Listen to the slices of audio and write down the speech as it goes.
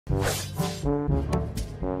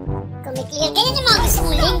Kumiklear. Ganyan yung mga gusto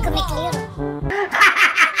mong Ling, kumiklear.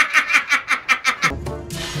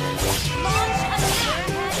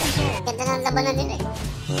 Ganda ng labanan nila eh.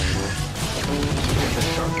 The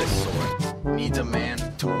sharpest sword needs a man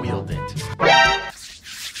to wield it.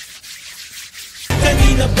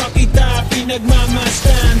 Kanina pa kita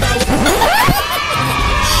pinagmamasdan.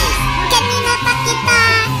 Kanina pa kita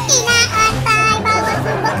inaantay. Bawat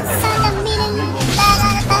bubak sa lamin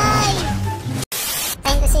daratay.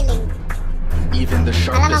 Tayo ko si Ling. Even the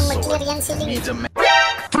Alamang sharpest mag-clear yan si sword Ling. needs a man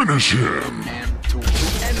Finish him. to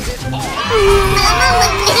end it all. Malamang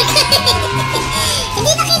mag-clear.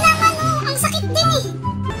 Hindi na kailangan mo. Ang sakit din eh.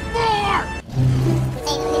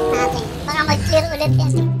 Puntayin ulit natin. Baka mag-clear ulit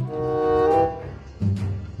yan.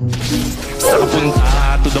 Punta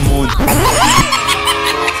to the moon.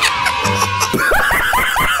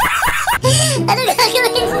 Ano gagawin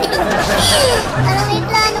mo? Parang may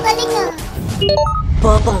plano ka Ling ah.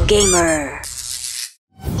 Bobong Gamer.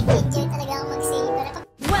 Nag-enjoy talaga ako mag-saver.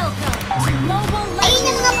 Welcome to Mobile Ayun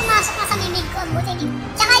yung mga pumasok na sa mimig ko, butik.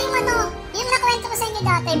 Tsaka yung ano, yung nakwento ko sa inyo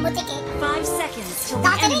dati, butik eh. 5 seconds till the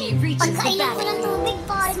Dati enemy rin, reaches the pagkainom ko ng battle. tubig,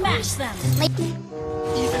 pare. Smash them. May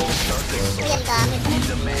Even the sharpest sword yan gamit. needs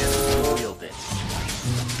a man to wield it.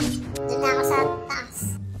 Doon na ako sa taas.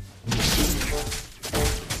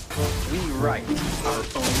 We write our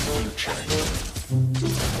own future.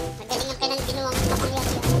 Magaling ang pinang ginawang makulyat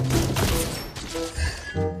yan.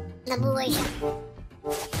 Nabuhay siya.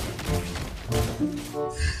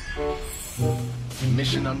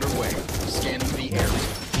 Mission underway. Scanning the area.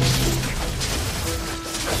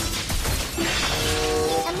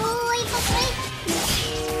 Nabuhay pa, pre.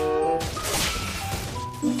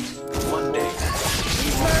 One day,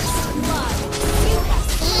 First blood. You have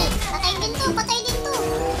Patay din to, patay din to.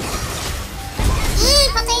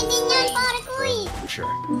 Patay din yan, pare ko eh.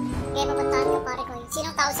 sure. Kaya papuntahan ko, pare ko eh.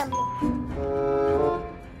 Sinong tao sa blue?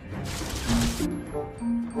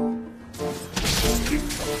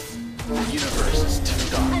 The universe is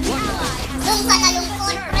too dark. an ally has Doon ka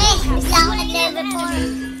nalungkot, pre. Bigla ako nag-level 4.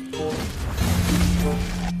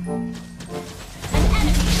 an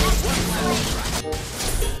enemy has been slain.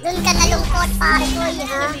 Doon ka nalungkot, pare ko eh,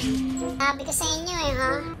 ha? Sabi ko sa inyo eh,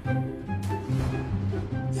 ha?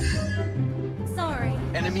 Sorry.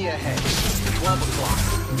 Enemy ahead. 12 o'clock.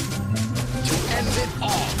 To end it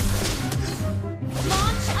all.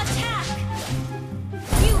 Launch attack.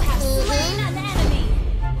 You have slain an enemy.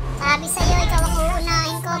 Sabi sa'yo, ikaw ang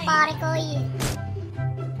uunahin ko, pare ko eh.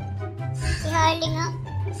 Si Harling, ha?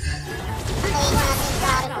 Patayin natin,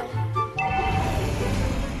 pare ko eh.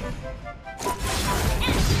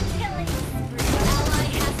 Killing spree. Ally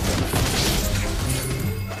has been slain.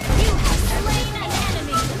 You have slain an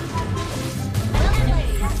enemy. Enemy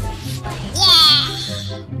has been slain. Yeah!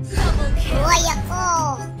 Double kill. Buhay ako!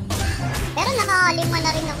 Pero nakalima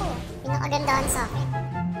na rin ako. Pinakagandahan sa akin.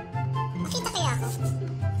 Makita kaya ako?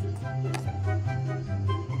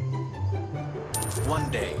 One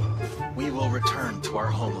day, we will return to our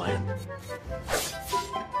homeland.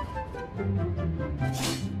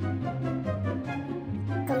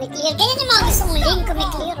 Kumiklear. Ganyan yung mga gusto mong Ling,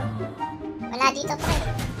 kumiklear. Wala dito, pre.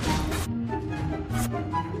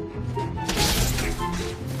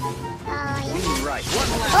 Ay. We write one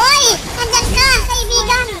last. Hoy! Nandyan ka,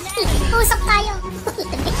 kaibigan! Usap tayo.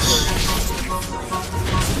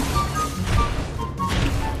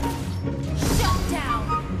 Shut down.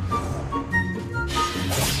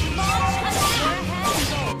 Launch attack.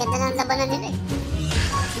 Ganda ng labanan nila eh.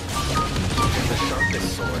 The sharpest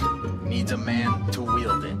sword needs a man to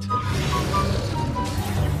wield it. To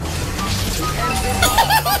end it all.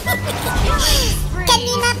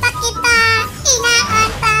 Kanina pa kita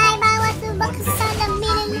inaantay. Bawat lubak sa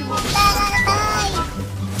lamin daratay.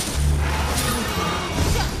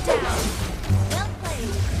 Shut down. Well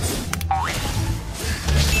played.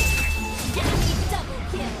 Enemy double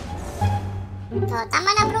kill. Oh, tama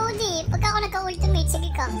na, Brody. Pagka ako nagka-ultimate, sige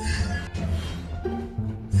ka.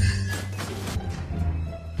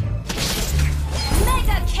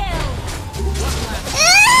 Mega kill.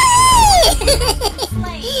 Ay!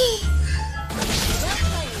 Slain. Well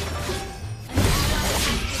played. An ally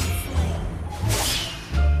has been slain.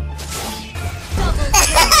 Double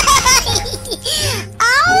kill.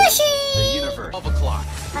 Oh, The shit! universe. 12 o'clock.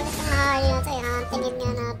 Palit ang mahali natin, ha? Tingin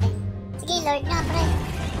nga natin. Sige, Lord na, pre.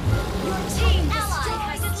 Your team ally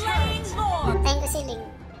has slain more. Tayo ko si Ling.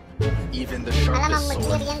 Even the Malamang sharpest mag-clear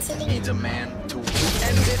sword yan si Ling. needs a man to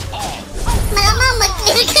end it all. Malamang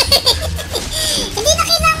mag-clear ka. Hindi na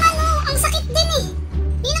kailangan, oh. Ang sakit din eh.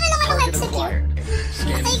 Hindi na kailangan ng Target execute. acquired. Patay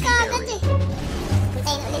Scanning ka the agad area. eh.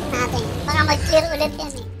 Puntayin ulit natin. Baka mag-clear ulit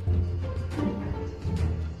yan eh.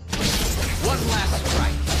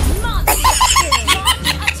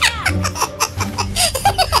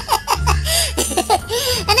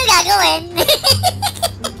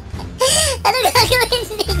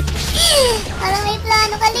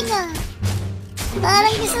 ah.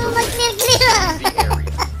 Parang gusto mo mag-clear ah.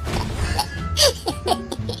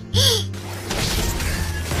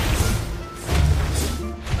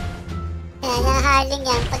 Yan, yung Harling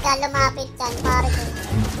yan. Pagka lumapit yan, pare ko.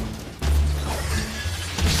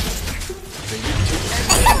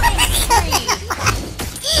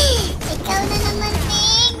 Ikaw na naman,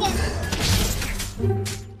 Ling.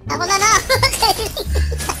 Ako na na.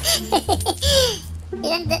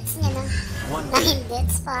 Ilang deaths niya na? 9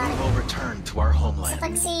 deaths, pare. We'll return to our homeland. Sa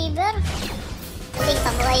pag-saber. Ling,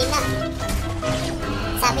 pabuhay na.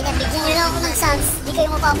 Sabi niya, bigyan niyo lang ako ng chance. Di kayo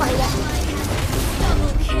mapapahiya.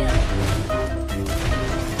 Double kill.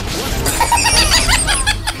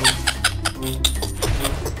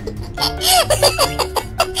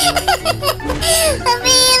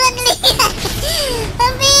 Pabirang Ling yan!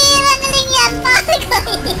 Pabirang Ling yan! Pare ko!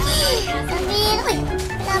 Pabirang! Uy!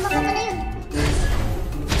 Kalaban ko pala yun.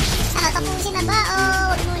 Ano, tapusin na ba? O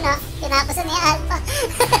huwag muna. Pinapasan niya Alpha.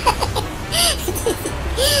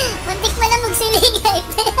 Muntik pa na magsiligay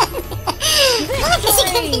pa yan. Bakit kasi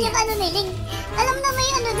ganun yung ano ni Ling? Alam na may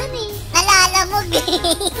ano dun eh. Nalalamog eh.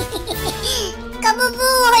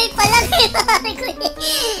 Kabubuhay pa lang eh. Pare ko eh.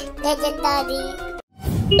 Legendary.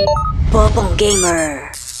 Bobong Gamer.